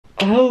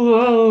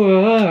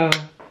Go on,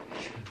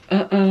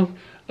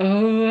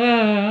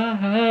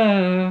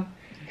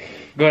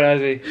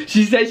 Ozzy.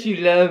 She said she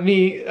loved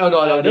me. Oh no,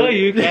 I know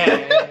you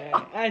can.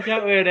 I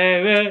shot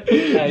whenever.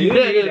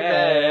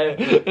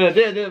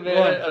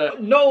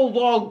 No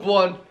wrong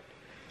one.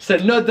 It's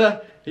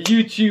another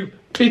YouTube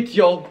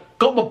video.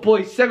 Got my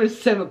boy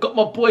 77, got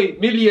my boy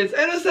millions.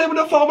 And I said when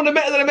I found the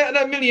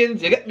met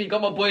millions. You get me?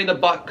 Got my boy in the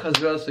back as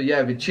well. So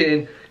yeah, we're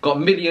chilling. Got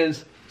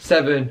millions,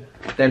 7,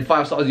 then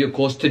 5 stars of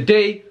course.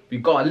 Today we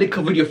got a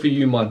liquor video for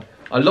you, man.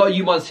 A lot of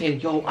you man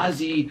saying, yo,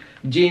 Azzy,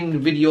 Jin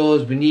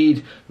videos, we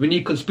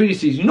need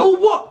conspiracies. You know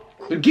what?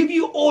 We'll give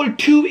you all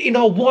 2 in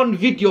a 1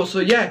 video. So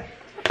yeah,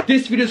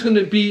 this video is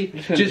gonna be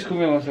just. Come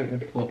here 1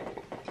 second. What?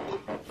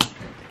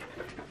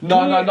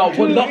 No,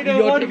 two in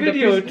a one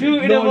video.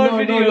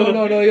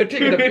 No, you're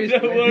taking the piss.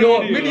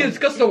 Yo, millions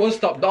customer won't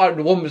stop. No,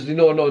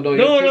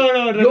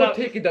 you're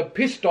taking the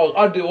piss, dog.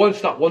 I'll do one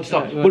stop.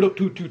 Put up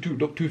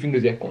two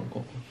fingers, yeah. Go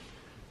on.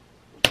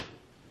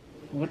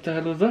 What the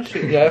hell was that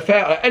shit? Yeah,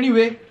 fair.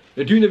 Anyway,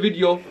 we're doing a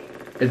video.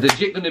 Is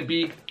legit gonna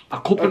be a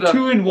couple of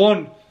 2 in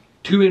 1.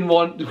 2 in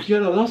 1. Yeah,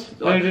 no, that's.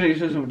 No, you didn't. You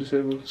said something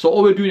disabled. So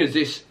all we're doing is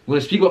this. We're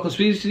gonna speak about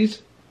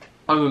conspiracies,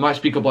 and we might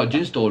speak about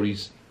Jin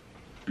stories.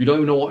 We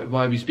don't even know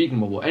why we're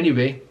speaking about.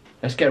 Anyway,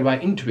 let's get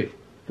right into it.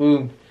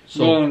 Boom.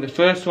 So the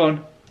first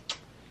one.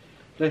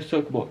 Let's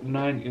talk about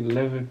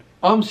 9/11.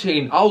 I was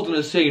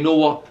gonna say, you know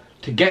what?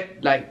 To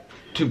get like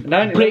to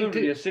break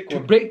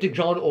the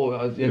ground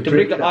or to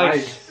break the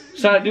ice.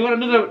 So do you want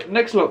another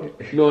next one?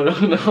 No,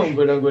 I'm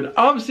good.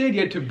 I'm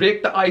saying to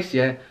break the ice,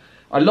 yeah.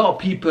 A lot of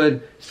people,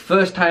 it's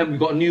first time we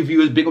got new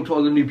viewers, big up to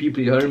all the new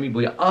people, you heard me, but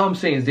yeah, I'm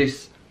saying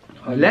this.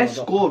 Let's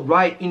go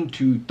right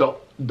into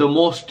the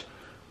most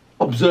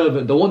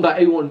observant, the one that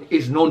everyone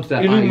is known to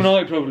that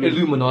Illuminati probably.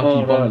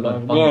 Illuminati.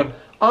 Go on.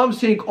 I'm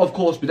saying, of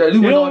course, with the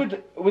Illuminati.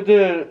 You know, with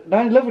the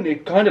 9/11,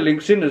 it kind of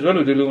links in as well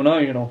with the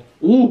Illuminati, you know.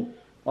 Ooh.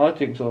 I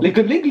think so. Like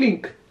a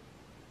link.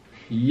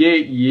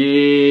 Yeah.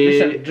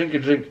 Listen,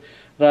 drink.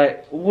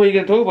 Right, what are you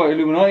going to talk about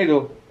Illuminati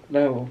though?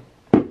 No.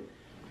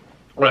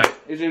 Right.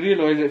 Is it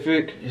real or is it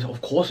fake?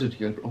 Of course it's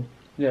real, bro.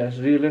 Yeah, it's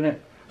real, innit?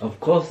 Of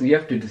course, you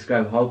have to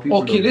describe how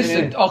people. Okay,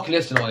 listen,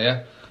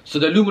 yeah. So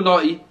the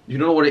Illuminati, you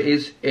don't know what it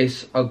is?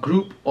 It's a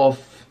group of.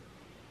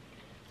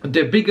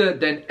 They're bigger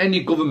than any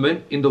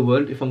government in the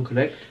world, if I'm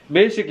correct.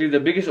 Basically, the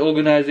biggest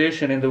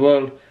organization in the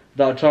world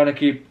that are trying to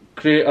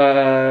create.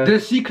 The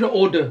secret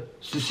order.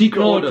 It's the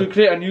secret order. To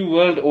create a new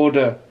world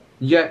order.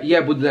 But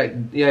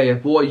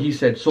what he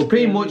said. So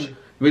pretty much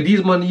with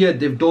these men here,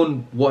 they've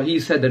done what he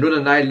said. They've done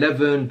a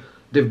 9/11.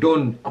 They've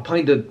done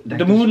apparently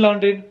the moon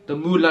landing. The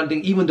moon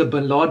landing. Even the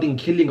Bin Laden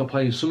killing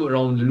apparently somewhere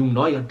around the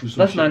Illuminati.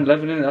 That's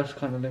 9/11, isn't it? That's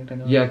kind of linked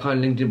in. Yeah, kind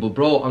of linked in. But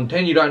bro, I'm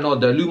telling you right now,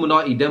 the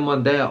Illuminati, them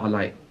man there are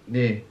like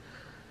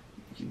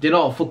they're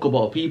not a fuck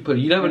about people.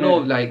 You never know.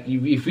 Like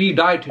if we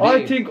die today.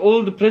 I think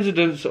all the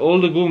presidents, all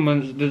the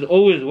governments, there's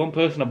always one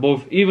person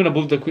above, even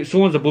above the queen.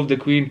 Someone's above the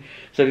queen.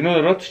 So you know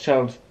the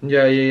Rothschilds.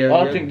 Yeah.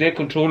 I think they're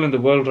controlling the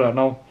world right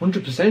now.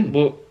 100%.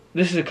 But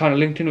this is kind of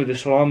linked in with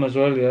Islam as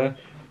well. Yeah.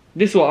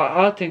 This is what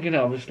I think. In it,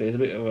 obviously, it's a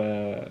bit of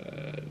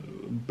a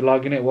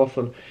blagging it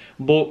waffle.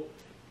 But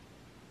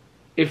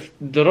if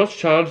the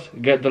Rothschilds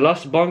get the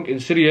last bank in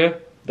Syria,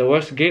 the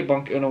Westgate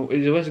Bank,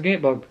 is the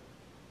Westgate Bank?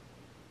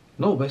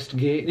 No,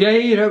 Westgate.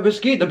 Yeah,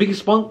 Westgate, the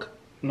biggest bank.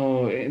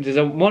 No, there's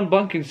one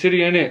bank in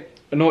Syria, innit?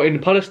 No, in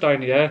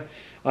Palestine, yeah.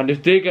 And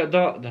if they get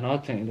that, then I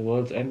think the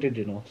world's ended,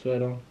 you know. So I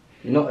don't.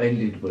 Not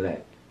ended, but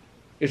like.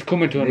 It's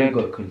coming to an end.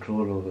 They've got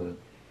control over.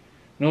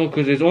 No,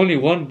 because there's only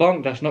one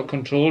bank that's not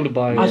controlled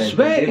by. I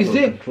swear, is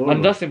there?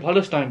 And that's in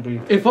Palestine, bro.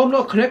 If I'm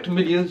not correct,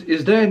 millions,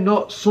 is there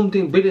not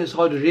something big in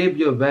Saudi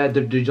Arabia where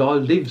the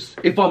Dajjal lives?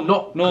 If I'm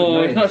not.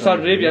 No, it's not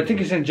Saudi Arabia. I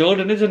think it's in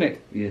Jordan, isn't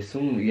it? Yeah,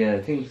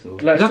 I think so.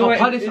 Like a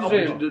palace?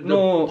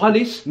 No,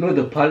 palace? No,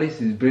 the palace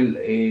is built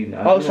in.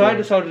 Outside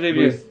of Saudi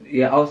Arabia.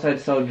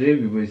 Outside Saudi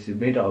Arabia, but it's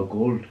made out of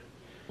gold.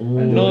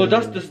 No,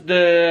 that's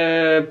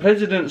the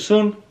president's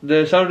son,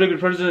 the Saudi Arabian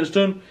president's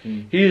son.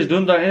 He's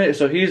done that, innit?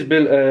 So he's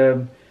built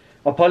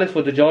a palace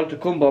for the Dajjal to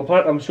come, but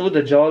I'm sure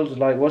the Dajjal's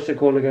like, what's it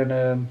called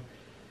again?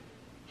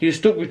 He's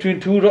stuck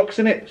between 2 rocks,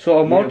 in it. So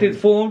a mountain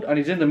formed and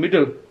he's in the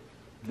middle.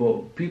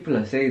 But people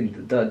are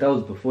saying that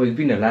was before. He's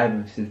been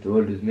alive since the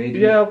world was made.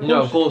 Yeah,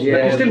 of course.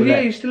 Yeah, he's still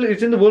here.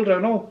 He's in the world right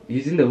now.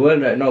 He's in the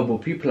world right now, but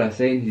people are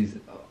saying he's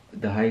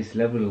the highest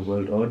level of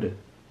world order.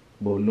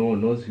 But no one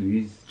knows who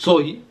he is.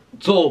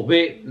 So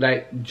wait,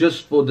 like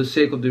just for the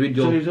sake of the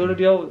video. So he's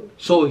already out.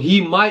 So he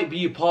might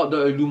be part of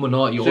the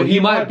Illuminati, or he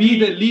might be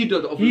the leader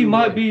of Illuminati. He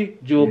might be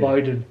Joe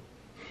Biden.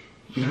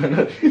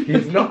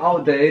 He's not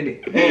out there,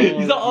 innit?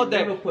 He's not out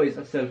there. He never put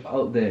himself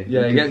out there.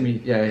 Yeah, you get me?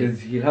 Yeah.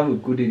 Because he'll have a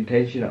good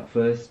intention at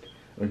first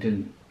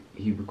until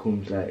he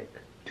becomes like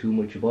too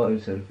much about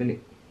himself, innit?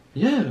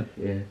 Yeah.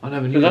 I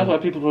never knew. That's why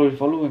people probably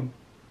follow him.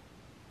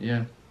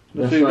 Yeah.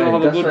 That's why you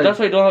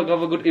don't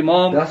have a good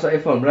imam. That's why,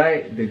 if I'm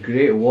right, the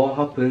Great War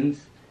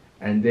happens,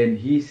 and then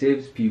he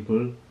saves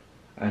people,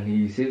 and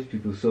he saves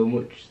people so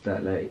much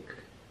that like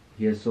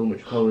he has so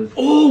much powers.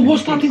 Oh, and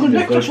what's he that thinks thing on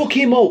he's a Netflix? god. What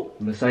came out?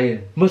 Messiah.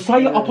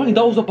 Messiah. Apparently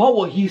that was about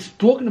what he's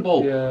talking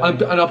about. Yeah.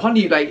 And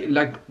apparently,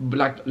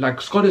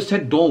 like Scott has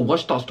said, don't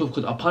watch that stuff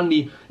because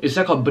apparently it's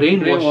like a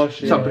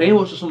brainwash. It's a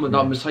brainwash or something.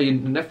 That Messiah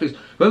in Netflix.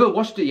 Whoever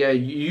watched it, yeah,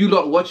 you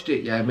lot watched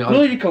it, yeah. I mean,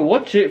 No, you can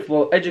watch it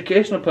for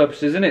educational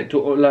purposes, innit? To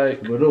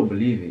like. But don't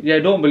believe it. Yeah,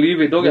 don't believe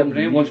it. Don't get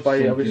believe brainwashed by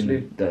it, something obviously.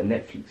 That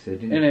Netflix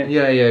said, innit? Innit?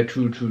 yeah,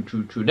 true.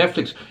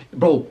 Netflix,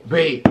 bro.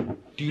 Wait,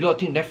 do you not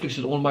think Netflix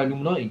is owned by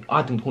Illuminati?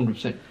 I think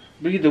 100%.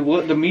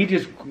 The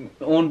media's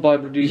owned by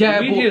the Yeah,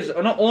 media's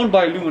not owned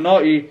by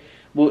Illuminati,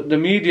 but the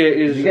media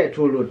is. You get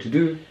told what to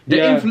do.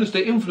 They're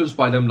influenced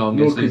by them long.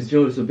 No, because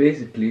Joe, so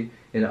basically,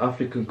 in an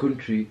African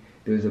country,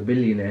 there was a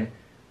billionaire,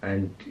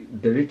 and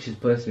the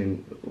richest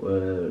person,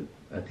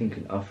 I think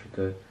in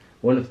Africa,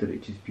 one of the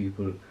richest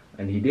people,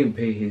 and he didn't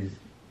pay his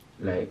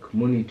like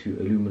money to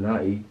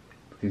Illuminati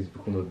because he's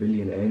become a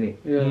billionaire, innit?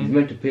 Yeah. He's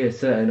meant to pay a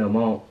certain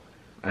amount,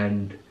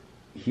 and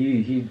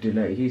he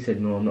denied. He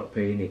said, no, I'm not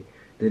paying it.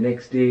 The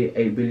next day,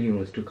 8 billion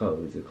was took out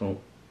of his account.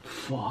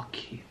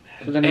 Fucking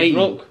So then he's 8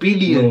 broke.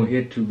 billion. No, he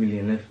had 2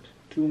 billion left.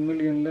 2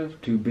 million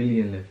left. 2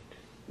 billion left.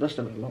 That's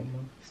still a lot,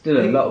 man. Still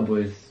a lot,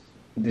 boys.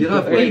 You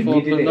have There's 8 no-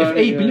 he did it. If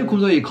 8 billion Yeah.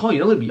 comes out of your account,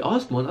 you're not gonna be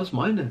asked, man. That's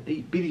mine. Then.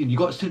 8 billion. You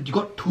got 2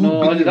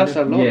 No, billion. that's a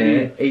left. lot.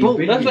 Yeah, 8 Bro,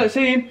 billion. that's like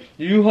saying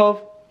you have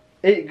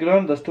 8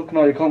 grand that's taken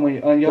out of your account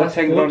and you have That's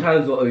 10 4 grand.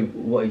 times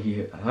what he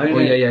had. Oh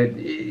yeah.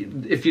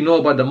 If you know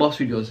about the Moss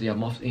videos, yeah,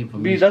 Moss ain't for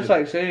me. B, that's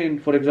like saying,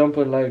 for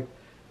example, like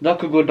that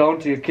could go down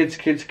to your kids,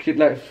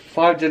 like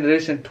 5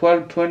 generation,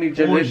 12, 20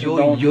 generations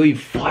down. Yo,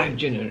 5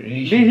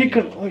 generations. B, he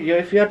could. Oh yeah,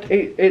 if he had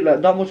eight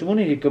like that much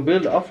money, he could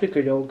build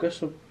Africa, yo. Guess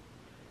so.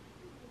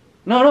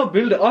 No, not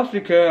build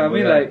Africa. I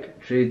mean,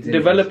 like trades in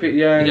develop it.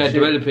 Yeah. Yeah, shit.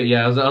 develop it.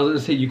 Yeah, I was gonna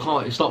say you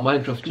can't. It's not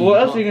Minecraft. But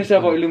what else are you gonna say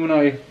about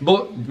Illuminati?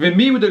 But with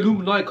me with the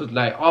Illuminati, cause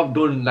like I've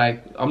done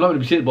like I'm not gonna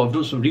be saying, but I've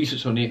done some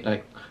research on it.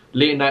 Like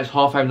late nights,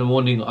 5:30 in the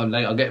morning,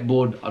 I get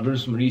bored. I've done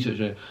some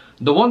research on it.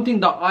 The one thing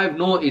that I've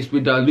noticed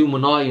with the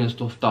Illuminati and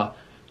stuff that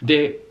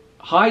they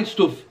hide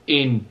stuff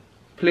in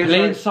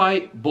plain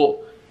sight, but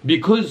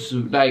because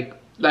like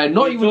not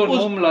It's even so us,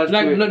 normalised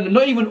like to it.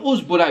 not even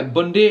us, but like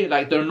Bunday,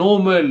 like the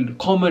normal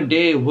common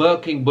day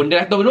working Bunday,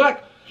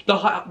 like the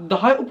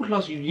high upper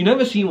class, you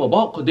never see them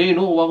about because they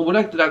know what we're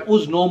like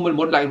us normal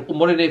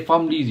modern day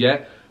families,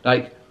 yeah.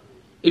 Like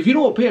if you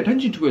don't pay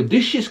attention to it,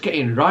 this shit's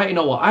getting right in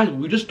our eyes.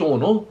 We just don't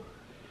know.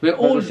 We're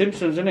all The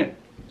Simpsons, innit?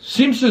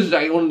 Simpsons,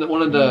 like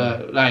one of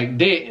the like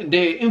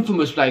they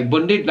infamous like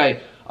Bunday,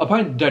 like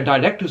apparently the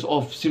directors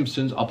of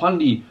Simpsons,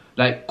 apparently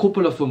like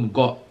couple of them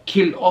got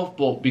killed off,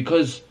 but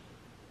because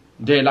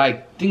they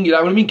like thingy,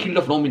 like when I mean killed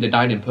off, don't mean they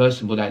died in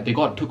person, but like they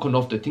got taken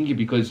off the thingy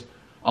because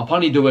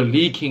apparently they were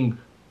leaking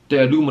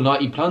the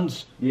Illuminati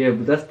plans. Yeah,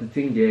 but that's the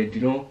thing. Yeah,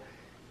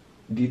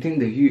 do you think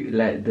the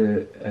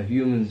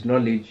human's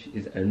knowledge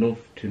is enough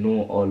to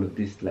know all of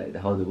this, like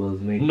how the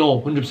world's made?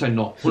 No, 100%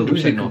 not. 100% So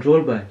who's it not.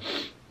 controlled by?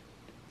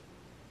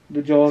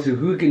 The Jaws. So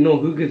who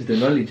gives the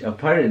knowledge?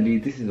 Apparently,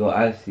 this is what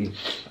I've seen.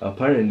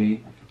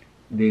 Apparently,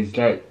 there's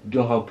like, you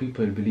know how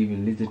people believe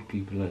in lizard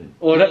people and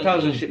Oh,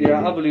 reptiles and shit.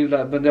 Yeah, I believe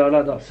that, but they are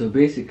like that. so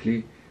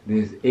basically,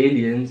 there's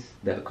aliens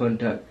that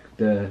contact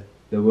the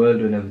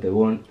world whenever they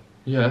want,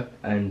 Yeah.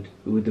 and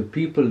with the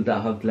people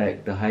that have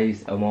like the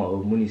highest amount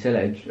of money, say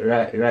like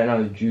right now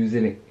it's Jews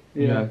in it.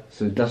 Yeah.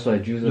 So that's why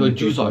Jews Your the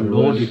Jews top are of the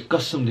world. loaded.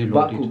 Custom they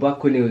loaded.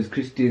 Back when it was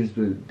Christians,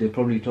 but they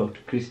probably talked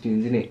to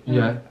Christians in it.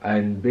 Yeah.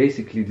 And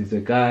basically, there's a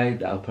guy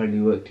that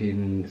apparently worked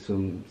in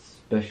some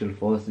special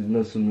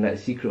forces, some like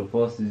secret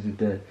forces with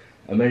the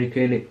America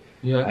in it.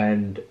 Yeah.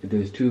 And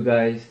there's 2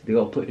 guys. They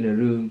got put in a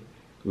room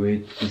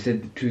with, they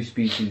said the 2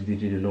 species, they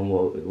didn't know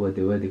what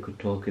they were. They could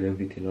talk and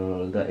everything and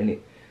all that in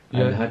it.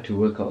 And Yeah. they had to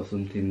work out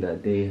something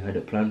that they had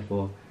a plan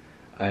for.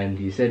 And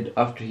he said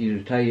after he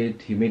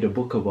retired, he made a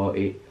book about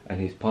it, and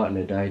his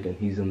partner died, and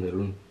he's on the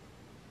run.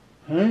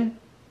 Huh?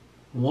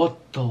 What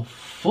the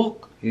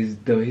fuck? His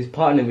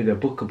partner made a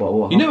book about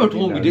what You never happened in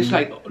told me that this, room.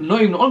 like,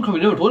 not even on camera,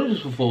 you never told me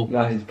this before.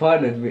 Nah, his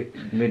partner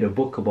made a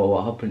book about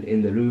what happened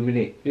in the room,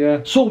 innit? Yeah.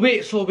 So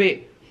wait.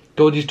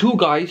 There were these 2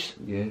 guys,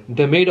 Yeah,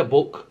 they made a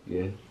book,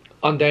 yeah.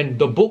 and then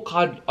the book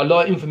had a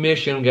lot of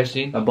information, I'm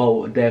guessing.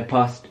 About their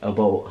past,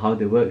 about how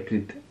they worked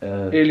with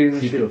Aliens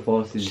and secret shit.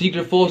 forces.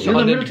 Secret Force, You know,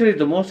 and the then, military is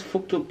the most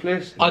fucked up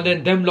place. and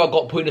then them lot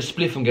got put in a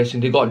spliff, I'm guessing.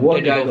 They got One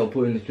deaded guy off. got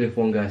put in the cliff,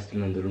 one guy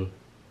still on the run.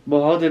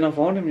 But how they not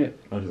found him yet?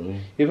 I don't know.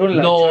 He probably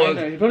like No,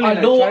 China. He probably I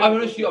like know. China.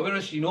 I'm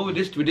honest. You know, with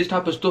this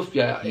type of stuff,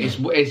 yeah,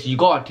 it's you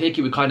gotta take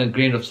it with kind of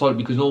grain of salt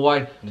because you know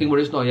why? Think about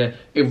this now, yeah.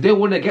 If they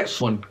wanna get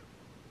someone,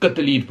 cut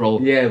the lead, bro.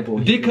 Yeah,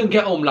 but They can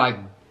get them like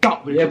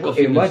that with yeah, click but of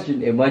fingers.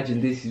 imagine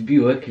this. He's be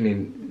working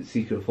in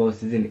secret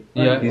forces, isn't it?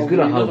 Yeah. He's Okay,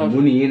 gonna he have does have-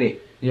 money in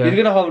it. Yeah. He's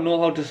gonna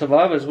know how to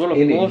survive as well, of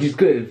course. He's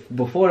good.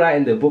 Before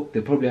writing the book, they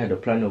probably had a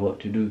plan of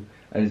what to do,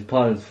 and his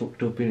partner's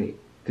fucked up in it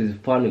because his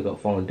partner got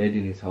found dead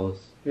in his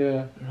house.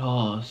 Yeah.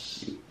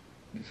 Ross.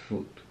 It's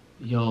fucked.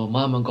 Yo,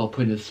 my man got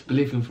put in a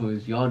spliff in from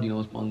his yard, you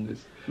know,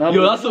 mongers. Nah,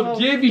 Yo, but that's you some know-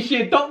 JV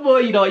shit, top boy,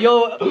 you know.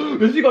 Yo,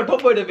 we got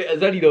top boy a bit as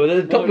well, you know.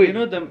 There's top No, boy. you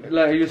know them,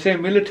 like you say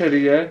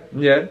military, yeah?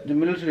 Yeah. The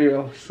military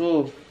are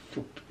so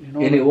You know.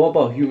 Innit, what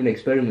about human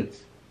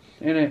experiments?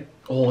 Innit?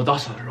 Oh,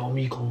 that's a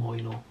Romy combo,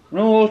 you know.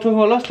 No, I was talking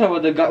about last time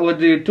when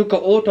they took an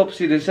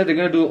autopsy. They said they're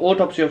gonna do an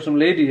autopsy of some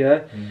lady,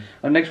 yeah.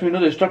 And next thing you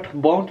know, they strapped a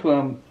bomb to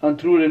him and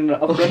threw it in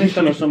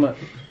Afghanistan or something.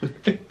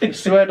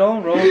 Swear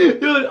down, bro.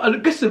 Yo,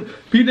 and listen,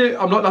 Peter,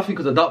 I'm not laughing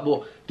because of that,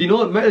 but do you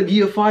know Metal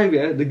Gear 5,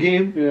 yeah, the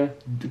game? Yeah.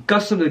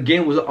 The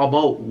game was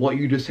about what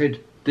you just said.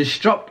 They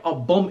strapped a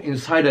bomb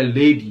inside a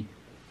lady,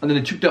 and then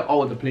they took her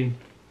out of the plane.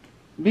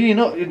 You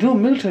know,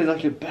 military is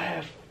actually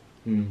bad.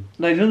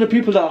 Like, you know the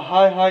people that are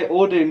high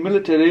order in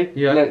military,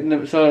 yeah.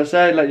 Like, so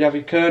say like you have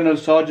your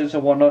colonels, sergeants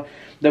and whatnot.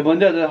 When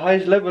they're at the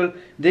highest level,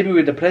 they be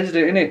with the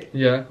president, innit?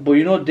 Yeah. But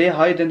you know they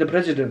hide in the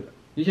president.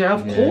 Yeah,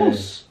 of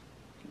course.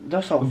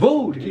 That's how.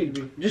 Vote.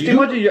 Just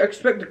imagine you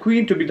expect the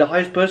queen to be the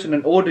highest person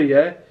in order,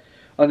 yeah,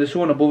 and there's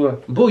someone above her.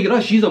 Bro, you know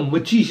she's a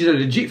machi. She's a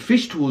legit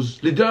fish tools.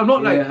 I'm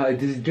not like. Yeah,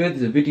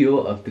 there's a video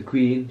of the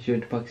Queen. She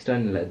went to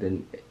Pakistan in like the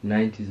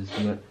 90s or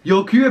something.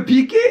 Yo,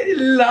 PK,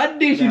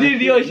 laddie, she did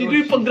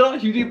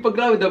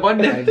pagra with the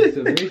one. And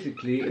so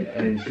basically,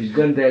 and she's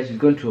gone there. She's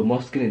gone to a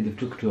mosque, and they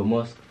took her to a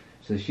mosque.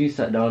 So she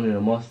sat down in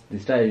a mosque. They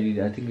started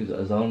reading, I think it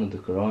was Azan of the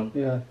Quran.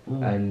 Yeah.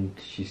 And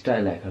she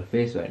started like her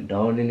face went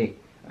down in it,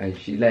 and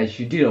she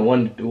didn't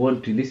want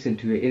to listen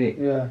to it in it.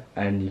 Yeah.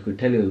 And you could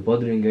tell it was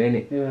bothering her in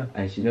it. Yeah.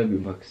 And she's never been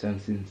in Pakistan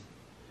since.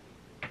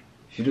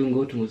 She don't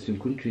go to Muslim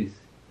countries.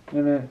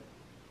 Yeah.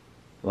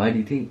 Why do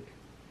you think?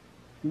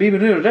 Baby,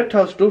 you know,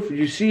 reptile stuff,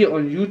 you see it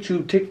on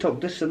YouTube,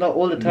 TikTok, this and that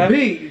all the time.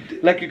 Babe.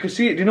 Like you can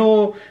see it, you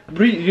know,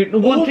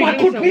 Oh my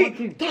god,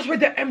 wait, that's why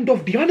they end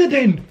off Diana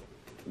then.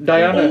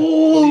 Diana.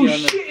 Oh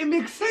Diana. shit, it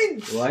makes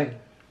sense. Why?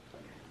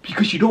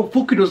 Because she don't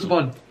fuck with us,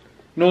 man.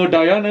 No,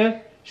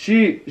 Diana,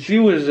 she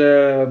was,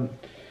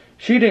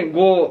 she didn't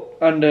go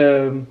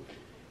and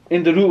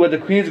in the route where the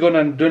Queen's gone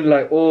and done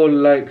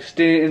like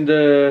stay in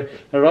the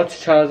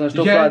Rothschilds and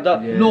stuff like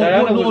that. Yeah.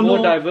 Diana was more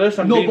diverse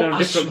and being in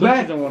different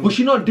countries and whatnot. Was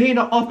she not dating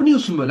that Albany or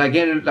something?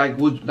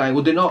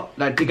 Were they not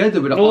like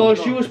together with? No,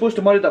 she was supposed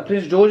to marry that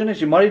Prince George, and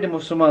she married him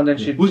or something, and then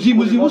she. Was he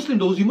Muslim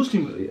though? Was he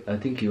Muslim? I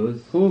think he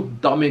was. Who?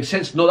 That makes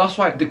sense. No, that's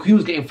why the Queen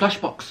was getting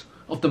flashbacks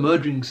of the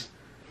murderings.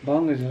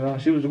 Bang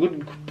is she was a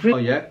good Oh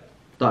prince. yeah,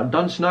 that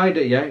Dan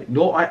Snyder, yeah.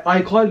 No,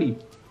 iCarly.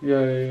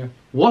 Yeah.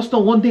 What's the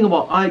one thing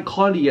about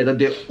iCarly, yeah, that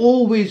they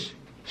always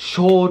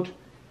showed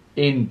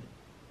in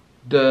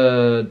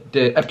the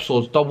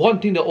episodes? The one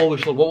thing they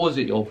always showed, what was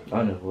it, yo?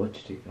 I never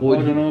watched it. I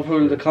don't know if it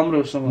was the camera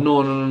or something.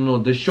 No.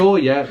 The show,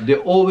 yeah, they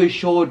always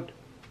showed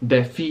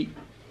their feet.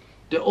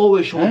 They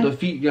always showed their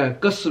feet, yeah.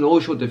 Gus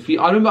always showed their feet.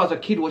 I remember as a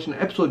kid watching an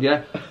episode,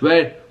 yeah,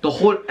 where the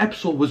whole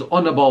episode was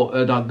on about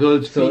that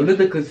girl's feet. So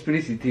another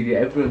conspiracy theory,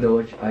 everyone that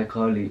watch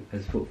iCarly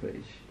has foot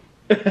fetish.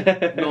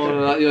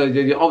 No,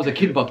 yeah, I was a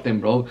kid back then,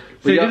 bro. So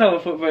But you yeah, didn't have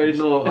a foot fetish?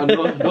 No,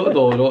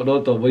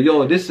 not though. But yo,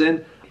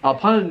 listen,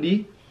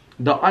 apparently,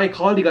 the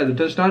iCarly guy, the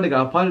Dan Snyder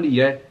guy, apparently,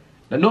 yeah.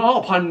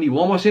 Not apparently,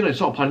 what am I saying?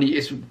 It's not apparently,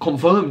 it's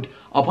confirmed.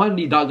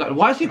 Apparently, that guy,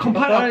 why is he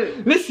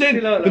comparing?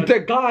 Listen,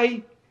 the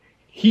guy,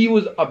 he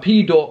was a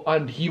pedo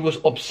and he was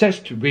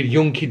obsessed with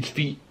young kids'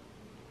 feet.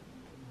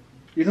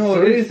 You know,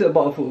 so it is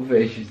about foot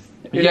fetishes.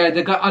 Yeah,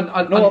 the guy, and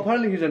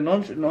apparently he's a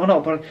nonce. No,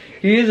 apparently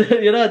he is.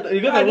 You know,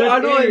 you got the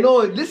word. I know.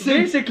 Listen,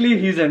 basically,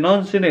 he's a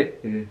nonce, innit?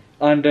 Yeah.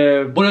 And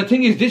but the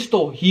thing is this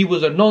though, he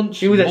was a nonce.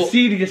 He was a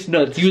serious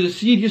nut. He was a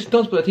serious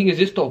nonce, but the thing is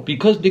this though,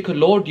 because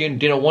Nickelodeon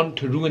didn't want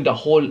to ruin the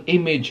whole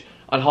image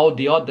and how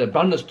they are the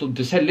brand and stuff,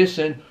 they said,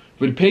 listen,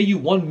 we'll pay you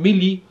 1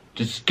 milli,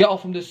 just get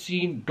off from the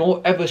scene,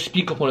 don't ever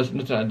speak up on us,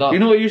 nothing like that. You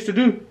know what he used to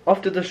do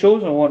after the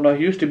shows and whatnot?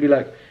 He used to be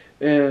like,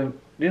 you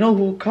know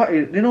who cut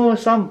it? You know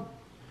Sam?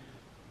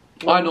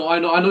 I know you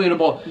know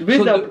about. You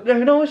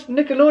know what's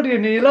Nickelodeon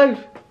in your life?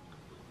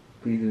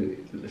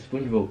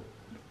 SpongeBob.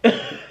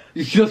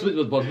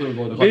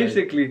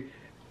 Basically,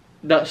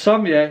 that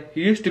Sam, yeah,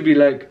 he used to be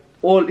like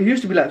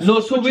no,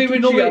 so wait,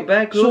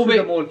 back so wait,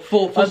 them all.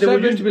 for and they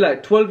 7 used to be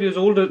like 12 years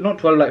older, not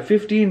 12, like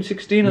 15,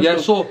 16 and yeah,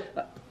 stuff.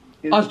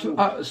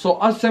 so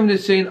as Seven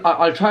is saying,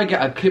 I'll try and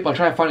get a clip, I'll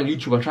try and find it on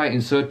YouTube, I'll try and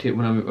insert it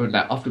when I'm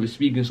like after we're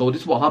speaking. So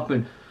this is what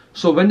happened.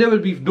 So when they will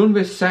be done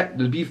with set,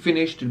 they'll be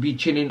finished, they'll be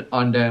chilling,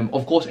 and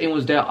of course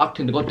everyone's there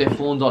acting, they got their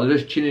phones out, they're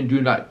just chilling,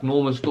 doing like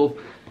normal stuff.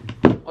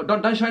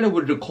 Dan Schneider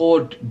would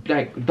record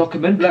like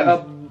documentaries,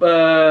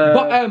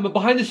 like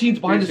behind the scenes.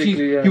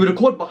 Yeah. He would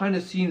record behind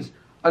the scenes,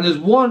 and there's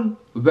one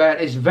where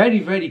it's very,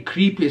 very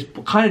creepy. It's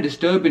kind of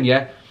disturbing.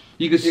 Yeah,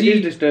 you can see. It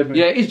is disturbing.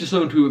 Yeah, it's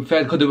disturbing to be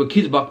fair because there were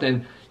kids back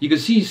then. You can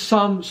see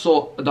Sam,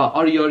 so the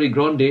Ariana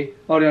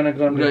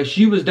Grande.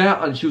 She was there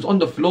and she was on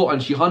the floor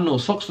and she had no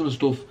socks and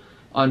stuff.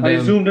 And he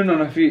zoomed in on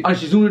her feet. And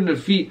she zoomed in on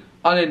her feet,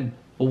 and then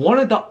one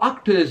of the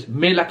actors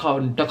made like a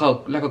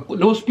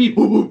low speed,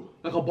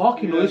 like a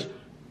barking noise.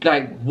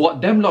 Like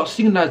what them lot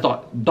singing as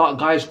that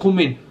guy's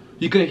coming.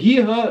 You can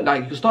hear her,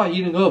 like you can start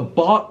hearing her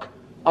bark,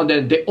 and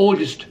then they all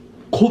just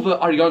cover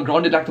Ariana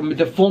Grande, like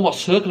they form a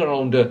circle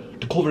around her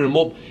to cover him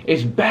up.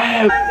 It's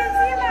bad.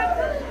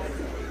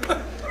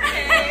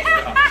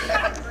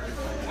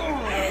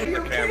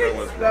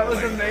 That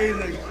was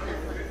amazing.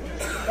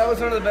 That was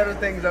one of the better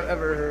things I've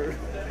ever heard.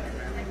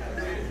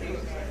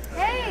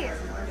 Hey!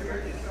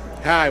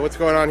 Hi, what's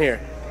going on here?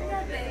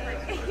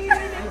 Nothing. You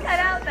didn't cut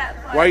out that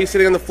part. Why are you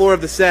sitting on the floor of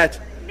the set?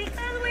 Because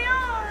we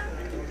are.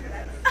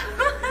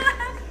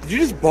 Did you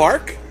just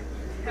bark?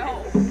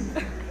 No.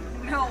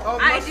 No,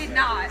 I did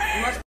not.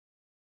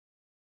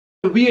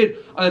 Weird,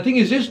 and the thing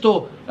is this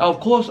though, of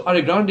course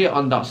Ari Grande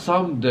and that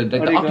Sam,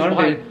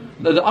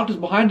 the actors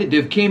behind it,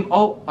 they've came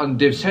out and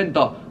they've said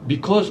that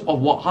because of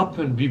what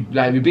happened, we've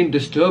been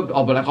disturbed,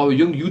 or like our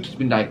young youth has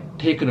been like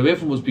taken away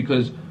from us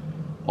because,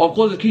 of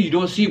course, as kids you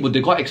don't see it, but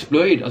they got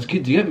exploited as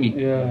kids. You get me?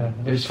 Yeah.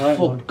 It's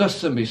fucked.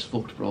 Custom is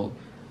fucked, bro.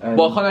 But I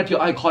can't lie to you,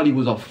 iCarly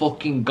was a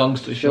fucking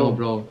gangster show,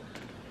 bro.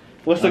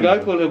 What's the guy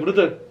called, her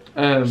brother?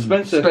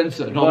 Spencer.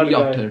 Rami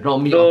actor.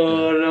 Rami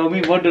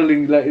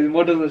modeling, like his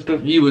modeling and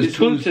stuff. He was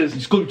sculptures.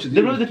 Sculptures.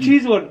 They know the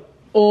cheese one.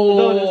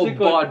 Oh,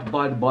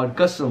 bad,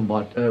 custom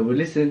bad. Well,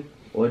 listen.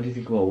 What do you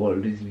think about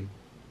Walt Disney?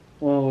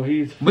 Oh,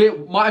 he's.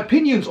 Wait, my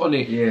opinions on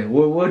it. Yeah.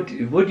 What do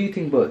you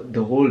think about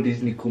the whole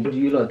Disney company? What do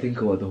you lot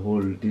think about the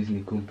whole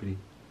Disney company?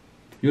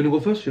 You wanna go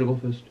first? You wanna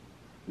go first?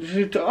 You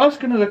should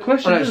ask another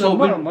question. Alright,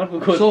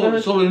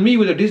 so with me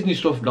with the Disney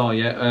stuff now,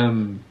 yeah.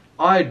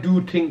 I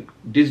do think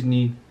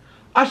Disney.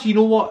 Actually, you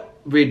know what?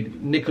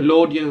 With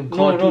Nickelodeon,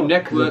 Cartoon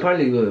Network.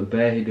 Apparently got a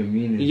bare hidden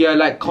meaning. Yeah,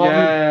 like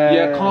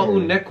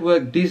Cartoon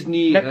Network,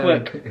 Disney.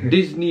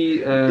 Disney.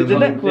 The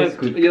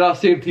network. You know,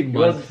 same thing,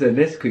 man. What's the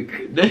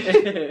Nesquik?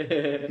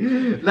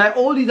 Like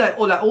all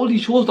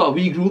these shows that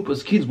we grew up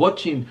as kids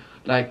watching,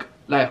 like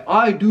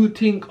I do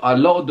think a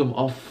lot of them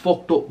are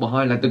fucked up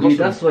behind. Like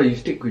that's why you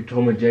stick with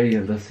Tom and Jerry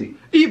and that's it.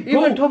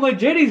 Even Tom and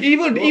Jerry's.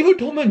 Even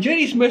Tom and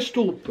Jerry's messed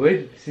up.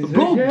 Wait,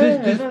 bro,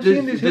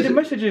 there's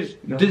messages.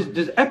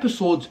 There's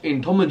episodes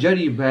in Tom and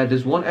Jerry where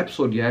there's one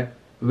episode, yeah,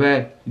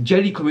 where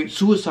Jerry commits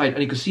suicide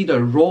and you can see the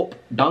rope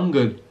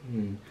dangled.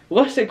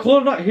 What's it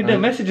called? Not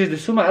hidden messages.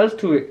 There's something else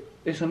to it.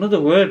 It's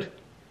another word.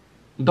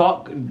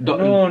 Dark.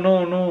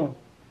 No.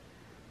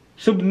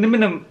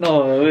 Subliminal.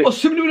 No. Wait. Oh,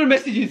 subliminal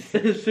messages.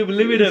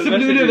 Subliminal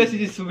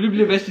messages.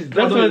 Subliminal messages.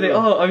 That's what they.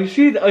 Oh, I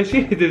see.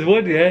 There's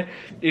one, yeah,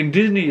 in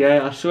Disney.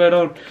 Yeah, I swear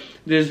on.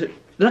 There's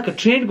like a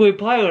train going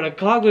by or a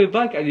car going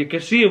back, and you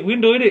can see a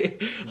window in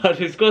it, and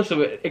it's got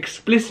some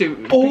explicit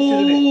pictures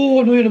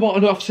in it.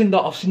 No, I've seen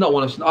that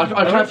one. I'll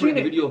try to put it in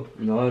the video.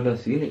 No, I've not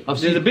seen it.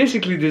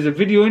 There's a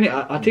video in it.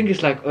 I think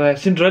it's like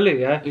Cinderella,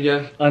 yeah.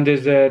 Yeah. And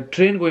there's a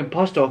train going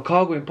past or a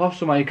car going past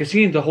somewhere. You can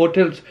see in the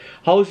hotel's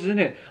houses in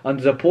it, and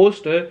there's a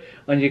poster,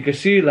 and you can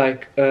see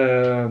like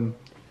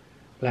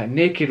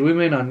naked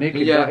women and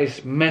naked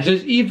guys. Mess.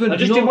 There's even. And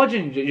just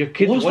imagine your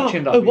kids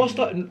watching that. What's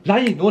that?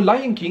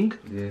 Lion King.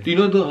 Yeah. Do you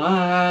know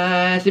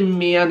the see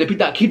me and they pick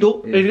that kid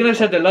up? It's gonna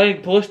say the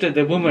lion posted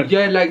the woman.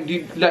 Yeah, like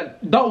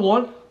that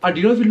one. And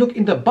do you know if you look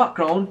in the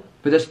background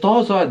where the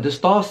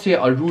stars say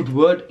a rude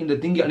word in the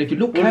thingy, and if you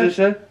look. What does it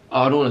say?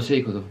 I don't want to say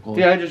because of course.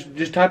 Yeah,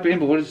 just type it in.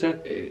 But what does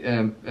it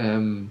say?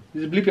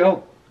 Just bleep it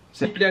out.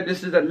 Simply,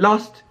 this is the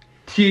last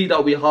tea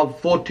that we have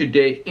for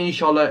today.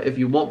 Inshallah, if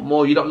you want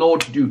more, you don't know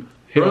what to do.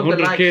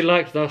 100k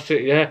likes, that's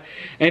it, yeah.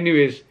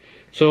 Anyways,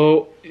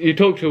 so you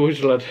talk to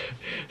which lad?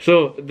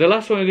 So the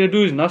last one I'm gonna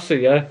do is NASA,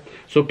 yeah.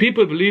 So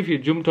people believe he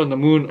jumped on the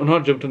moon, or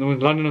not jumped on the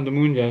moon, landed on the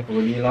moon, yeah. Oh,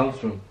 Neil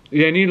Armstrong.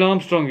 Yeah, Neil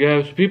Armstrong,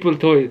 yeah. So people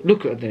thought,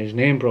 look at his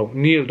name, bro.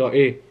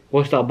 Neil.A.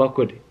 What's that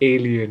backward?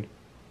 Alien.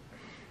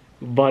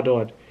 Bad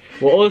word.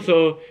 But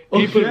also,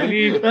 people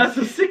believe that's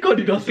a sick one.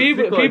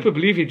 People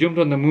believe he jumped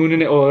on the moon,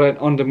 innit, or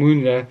on the moon,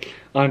 yeah.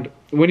 And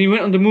when he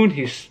went on the moon,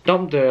 he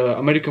stamped the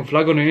American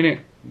flag on it, innit.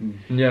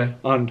 Yeah.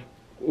 And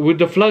with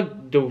the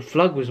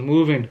flag was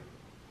moving,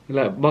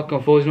 like back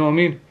and forth. You know what I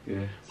mean?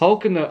 Yeah. How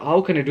can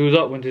it do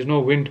that when there's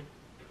no wind?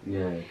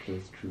 Yeah,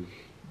 that's true.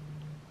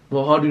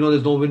 Well, how do you know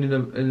there's no wind in the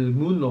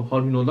moon, though? How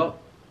do you know that?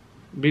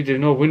 Because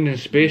there's no wind in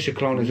space. The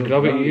crown is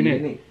gravity,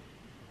 innit?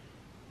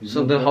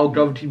 So then, how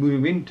gravity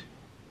moving wind?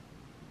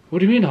 What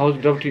do you mean? How's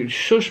gravity?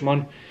 Shush,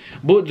 man.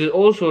 But there's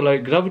also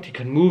like gravity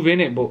can move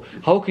in it. But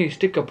how can you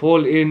stick a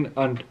pole in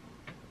and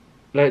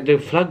like the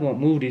flag won't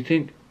move? Do you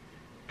think?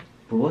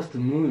 But what's the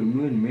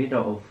moon made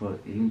out of for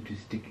him to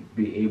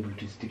be able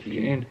to stick it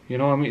in? You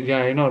know what I mean?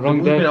 Yeah, you're not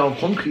wrong there. Made out of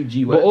concrete,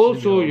 G. But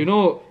also, you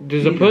know,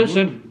 there's a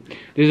person,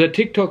 there's a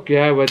TikTok,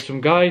 yeah, where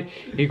some guy,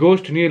 he goes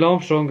to Neil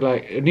Armstrong,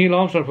 like, Neil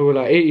Armstrong probably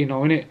like 80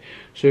 now, innit?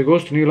 So he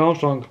goes to Neil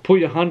Armstrong,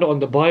 put your hand on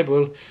the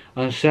Bible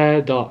and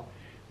say that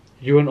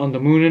you went on the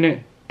moon,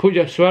 innit? Put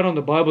your swear on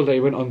the Bible that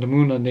you went on the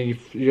moon, and then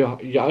you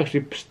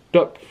actually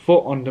stuck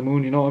foot on the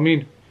moon, you know what I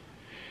mean?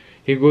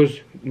 He goes,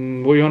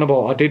 what are you on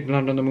about? I did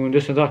land on the moon,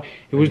 this and that.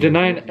 He was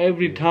denying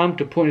every time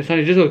to put in his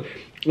hand. He just goes,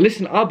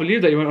 listen, I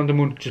believe that you went on the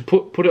moon. Just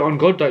put it on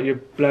God that you,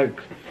 like,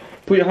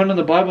 put your hand on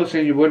the Bible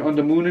saying you went on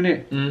the moon,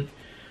 innit?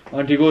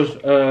 And he goes,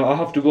 I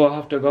have to go,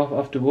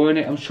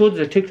 innit? I'm sure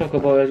there's a TikTok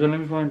about it as well. Let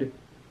me find it.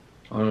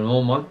 I don't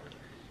know, man.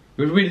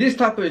 With this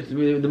type of,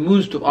 with the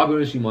moon stuff, I'll be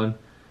honest with you, man.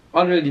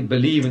 I don't really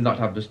believe in that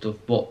type of stuff,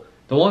 but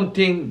the one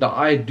thing that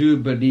I do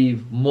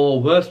believe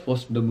more worse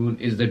was the moon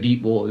is the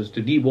deep waters.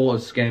 The deep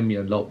waters scare me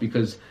a lot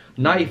because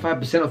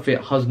 95% of it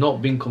has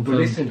not been confirmed.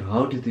 But listen,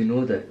 how did they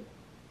know that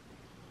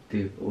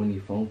they've only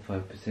found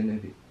 5%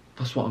 of it?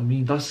 That's what I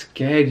mean. That's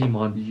scary,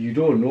 man. You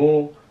don't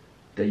know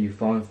that you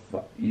found.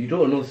 You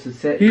don't know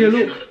set. Here,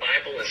 look. The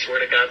Bible and swear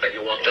to God that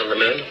you walked on the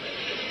moon?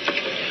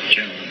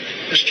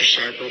 Mr.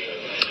 Seibel?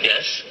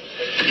 Yes.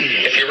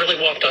 If you really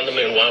walked on the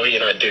moon, why would you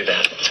not do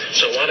that?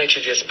 So why don't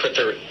you just put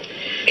the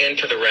end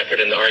to the record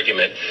in the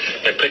argument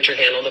and put your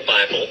hand on the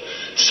Bible,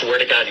 swear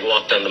to God you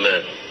walked on the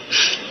moon?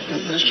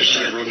 Mr.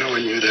 Seibel,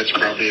 knowing you, that's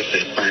probably a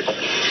fake Bible.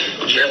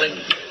 Really?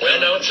 Well,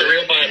 no, it's a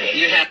real Bible.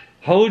 You have.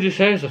 How would you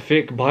say it's a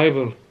fake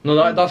Bible? No,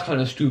 that's kind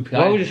of stupid.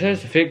 Why would you say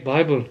it's a fake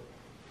Bible?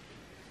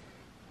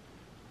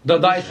 That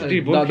is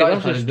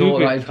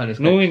kind of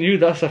Knowing you,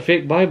 that's a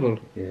fake Bible.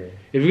 Yeah.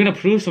 If you're gonna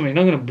prove something,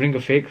 you're not gonna bring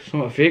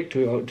something fake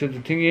to the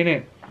thing in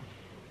it.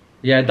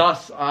 Yeah,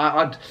 that's Go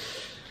on.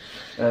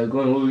 What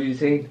were you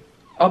saying?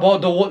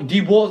 about the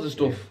deep waters and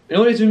stuff. You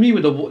know what it is with me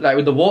with the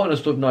water and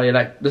stuff now. Yeah,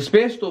 like the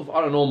space stuff.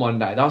 I don't know, man.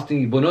 Like that's the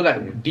thing. But no,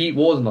 like deep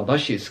waters and that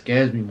shit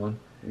scares me, man.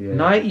 Yeah.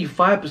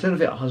 95%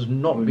 of it has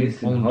not Well, been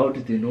listen, found. how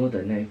did they know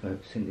that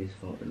 95% is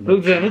found?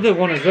 Look, there's another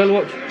one as well.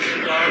 Watch.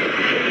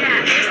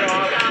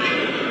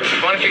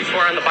 Why don't you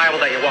swear on the Bible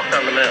that you walked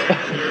on the moon?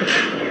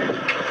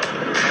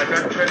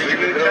 You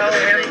can tell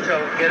him to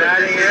get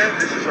out of here.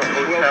 This is a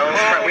hotel.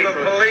 We'll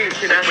call the police.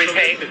 We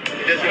pay.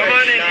 Come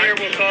on in here,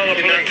 we'll call the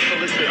police.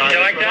 You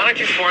like that? Why don't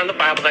you swear on the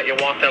Bible that you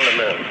walked on the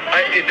moon?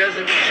 It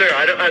doesn't, sir.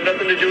 I don't have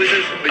nothing to do with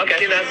this. But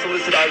Okay. you cannot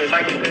solicit others.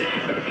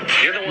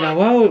 You're the one. Now,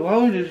 why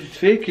would you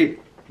fake it?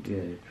 Yeah,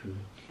 true.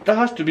 That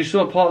has to be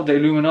some part of the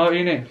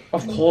Illuminati, innit?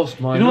 Of course,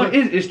 man. You know what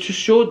it is? It's to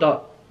show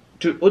that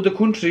to other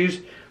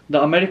countries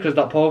that America's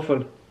that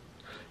powerful.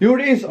 You know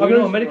what it is? You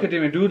know, America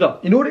didn't even do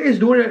that. You know what it is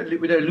doing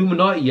with the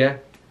Illuminati, yeah?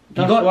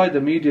 That's why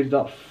the media is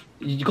that.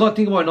 You gotta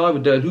think about it now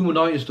with the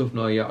Illuminati and stuff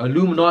now, yeah.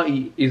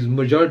 Illuminati is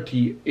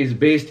majority is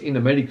based in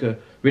America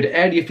with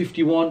Area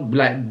 51,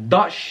 like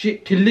that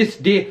shit till this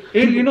day.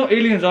 You know,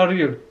 aliens are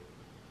real.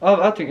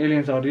 I think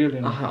aliens are real.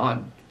 You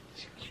know?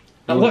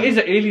 And what is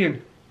an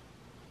alien?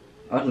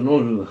 I don't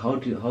know. How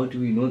do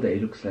we know that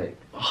it looks like?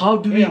 How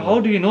do we? Yeah, how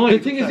do you know The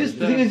it thing looks is like this.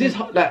 The thing is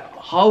this. Like,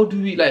 how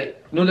do we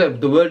like? You know that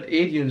the word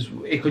aliens?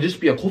 It could just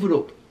be a cover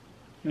up.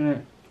 Yeah.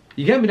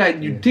 You get me?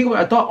 Like you think about.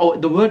 I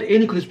thought the word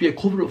alien could just be a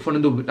cover up for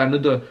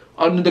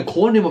another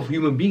core name of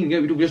human being. Yeah,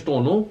 we just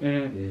don't know.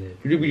 Yeah.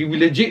 Yeah. We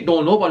legit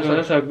don't know.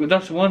 But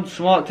That's one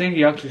smart thing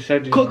he actually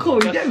said. You know. Coco,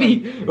 you get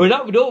me? We're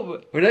not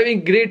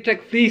being great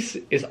tech police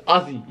is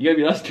Aussie. You get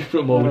me? That's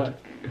different moment.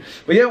 Right.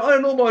 But yeah, I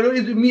don't know, man.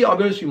 It's me, I'll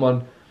be honest with you,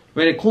 man.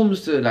 When it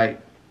comes to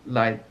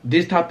like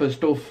this type of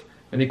stuff,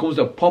 when it comes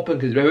to popping,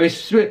 because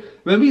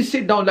when we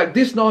sit down like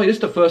this now, this is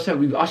the first time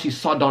we've actually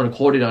sat down,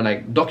 recorded, and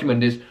like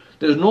document this.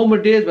 There's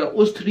normal days where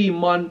us three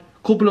man,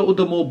 couple of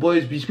other more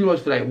boys, we speak about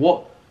for like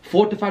what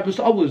 4 to 5 plus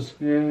hours,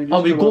 Yeah.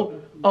 and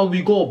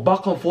we go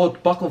back and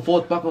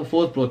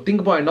forth, bro.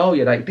 Think about it now,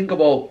 yeah. Like think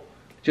about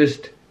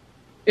just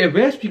if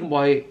we're speaking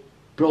about it,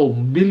 bro,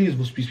 millions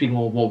must be speaking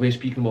about what we're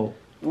speaking about.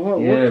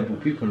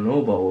 But people know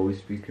about what we're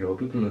speaking about.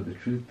 People know the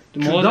truth.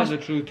 More than the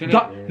truth,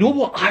 innit? You know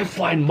what I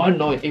find, man,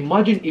 now?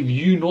 Imagine if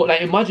you know, like,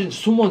 imagine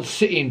someone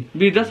sitting.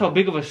 Dude, that's how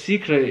big of a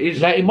secret it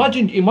is. Like,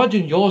 imagine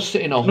you're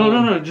sitting at home.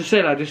 No, just say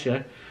it like this,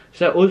 yeah?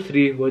 Say us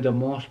three were the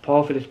most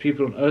powerfulest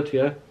people on earth,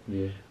 yeah?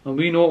 Yeah. And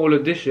we know all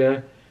of this,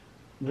 yeah?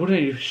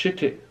 Wouldn't you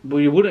shit it? But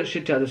you wouldn't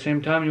shit it at the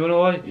same time, you know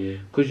why? Yeah.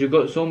 Because you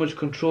got so much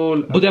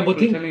control. But then, people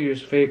think- telling you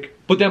it's fake.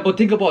 But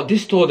think about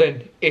this though.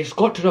 Then it's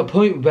got to the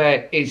point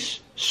where it's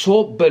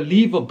so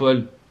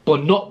believable,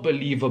 but not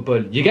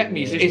believable. You get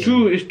me? It's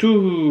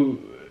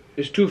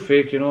too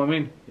fake, you know what I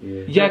mean?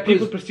 Yeah. Yeah, Like,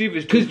 people perceive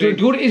it's too because fake.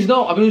 do what it is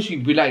now. I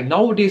mean, we like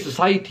nowadays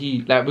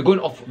society. Like we're going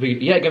off.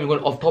 We're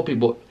going off topic,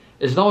 but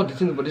it's now the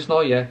thing about this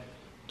now. Yeah,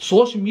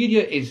 social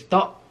media is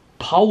that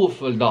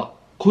powerful that.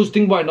 Cause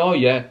think about it now.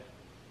 Yeah,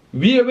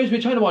 we're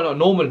trying to about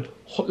normal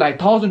like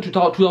 1,000 to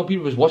 2,000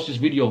 people just watch this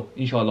video,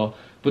 inshallah.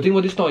 But think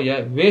about this now.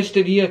 Yeah, we're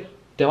still here.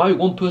 There might be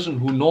one person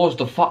who knows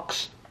the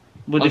facts,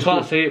 But they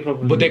can't say it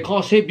properly. but they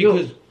can't say it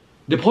because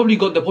they probably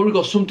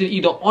got something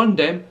either on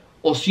them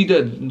or see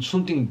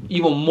something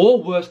even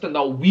more worse than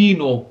that we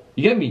know.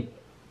 You get me?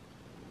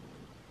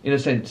 In a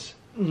sense.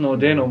 No,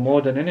 they know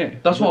more than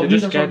innit. That's what I mean. They're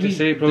just scared to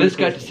say it They're properly. just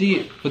scared to see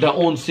it for their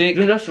own sake.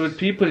 Yeah, that's with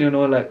people, you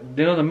know, like,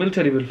 they know the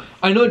military will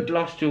I know.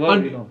 blast you out,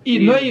 And you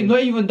know.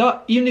 not even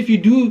that. Even if you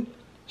do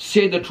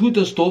say the truth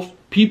and stuff,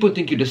 people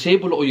think you're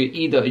disabled or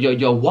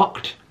you're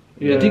whacked.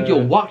 They think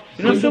you're whacked.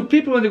 You know, some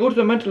people when they go to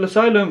the mental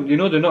asylum, you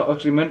know, they're not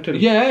actually mental.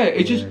 Yeah,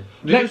 it's just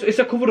like It's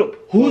a cover up.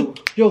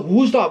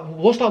 who's that?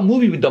 What's that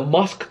movie with the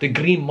mask, the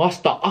green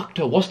mask? That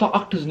actor. What's that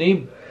actor's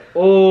name?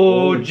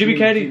 Oh, Jimmy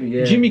Carrey.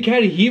 Yeah. Jimmy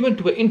Carrey. He went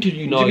to an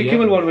interview now. Jimmy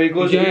Kimmel one where he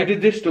goes, he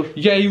did this stuff.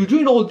 Yeah, he was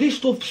doing all this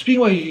stuff.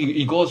 Speaking of,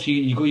 he goes,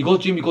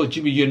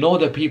 Jimmy, you know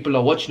that people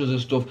are watching us and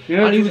stuff.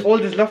 Yeah, and he was all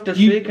this laughter's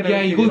fake and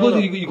everything, you know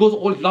that. he goes,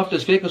 all this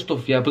laughter's fake and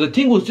stuff. Yeah, but the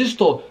thing was this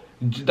though,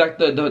 like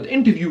the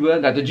interviewer,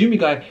 like the Jimmy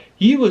guy,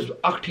 he was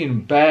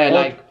acting bad,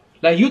 Odd.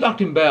 like he was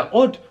acting bad,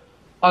 odd.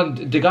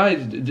 And the guy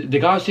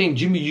was saying,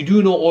 Jimmy, you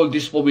do know all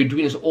this, what we're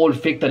doing is all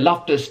fake, the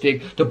laughter is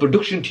fake, the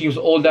production teams,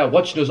 all that,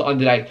 watching us on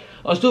the like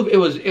and stuff. It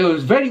was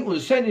very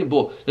unsettling.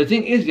 But the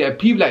thing is, yeah,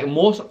 people like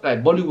most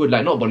like Bollywood,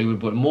 like not Bollywood,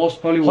 but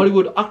most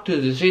Hollywood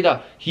actors, they say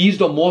that he's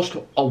the most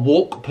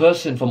awoke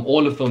person from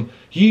all of them.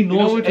 He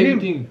knows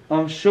everything.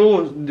 I'm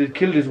sure they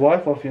killed his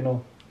wife off, you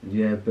know.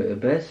 Yeah, but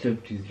best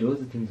celebrities,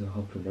 loads of things have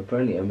happened.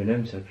 Apparently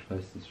Eminem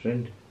sacrificed his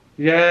friend.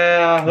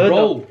 Yeah, I heard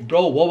that.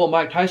 Bro, what about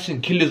Mike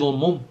Tyson killed his own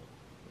mum?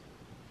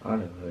 I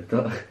never heard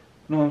that.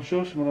 No, I'm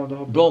sure someone had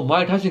that. Bro,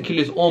 Mike Tyson killed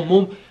his own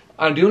mum.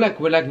 And you know, like,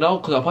 we're like now,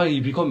 because apparently he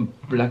become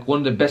like one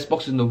of the best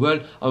boxers in the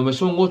world. And when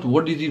someone goes,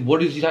 what does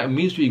he like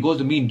means to you? He goes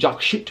to mean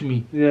jack shit to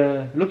me.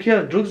 Yeah, look, he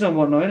has drugs and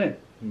whatnot, innit?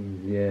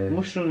 Yeah.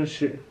 Mushrooms and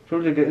shit.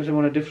 Probably getting him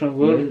on a different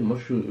world. Yeah,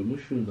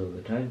 mushrooms all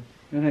the time.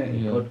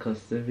 Innit? Yeah.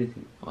 Podcasts,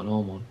 everything. I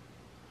know, man.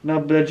 Now,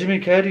 but Jimmy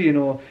Carrey, you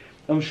know,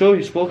 I'm sure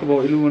he spoke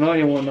about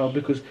Illuminati and whatnot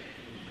because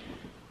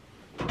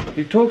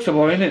he talks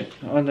about it,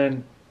 and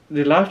then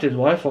they laughed his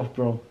wife off,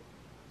 bro.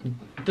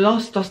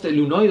 That's the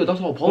Illuminati, that's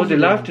how powerful. But they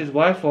laughed his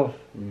wife off.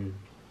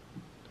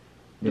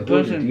 They The hold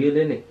person- the deal,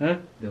 innit? Huh?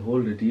 They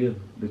hold the deal.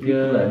 The people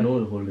Yeah. that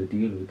know hold the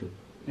deal with them.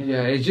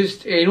 Yeah, it's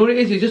just, you know what it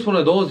is? It's just one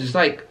of those, it's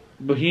like,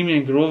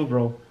 Bohemian Grove,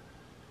 bro.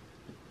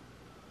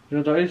 You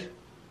know what that is?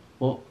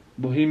 what?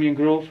 Bohemian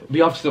Grove. We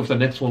have to stop the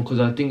next one because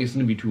I think it's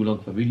going to be too long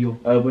for a video.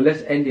 But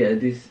let's end it at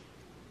this.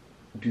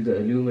 Do the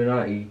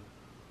Illuminati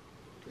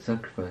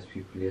sacrifice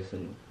people, yes or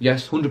no?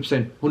 Yes,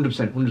 100%,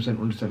 100%, 100%,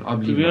 100%. I To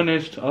believe be that.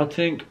 honest, I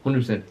think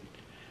 100%.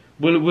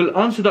 we'll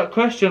answer that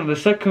question in the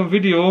second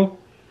video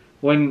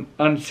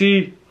and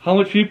see how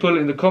much people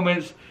in the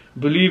comments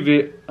believe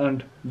it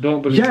and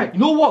don't believe Yeah, it. you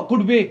know what?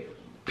 Good way.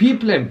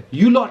 People,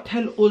 you lot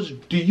tell us,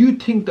 do you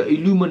think the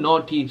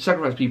Illuminati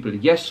sacrifice people?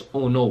 Yes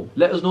or no?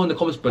 Let us know in the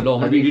comments below.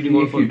 I'm And going to be reading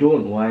all if you of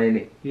don't, why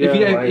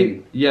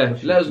innit? Yeah.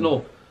 let us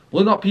know.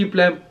 Well, not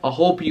people, I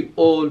hope you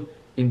all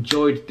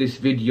enjoyed this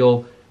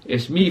video.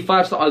 It's me,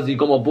 5-star Ozzy,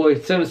 got my boy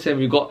 77,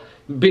 we got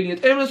billions.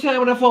 Everyone say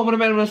when I phone,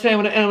 when I say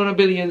when I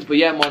billions. But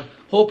yeah, man,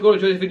 hope you all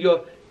enjoyed this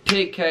video.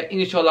 Take care,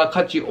 inshallah, I'll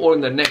catch you all in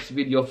the next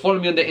video. Follow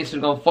me on the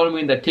Instagram, follow me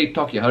on the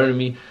TikTok, you heard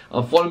me.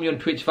 And follow me on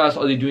Twitch,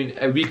 5-star Ozzy,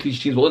 doing weekly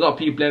streams. But other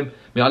people,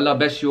 may Allah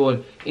bless you all,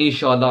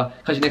 inshallah.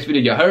 Catch you next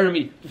video, you heard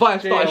me.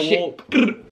 5-star Stay shit. woke.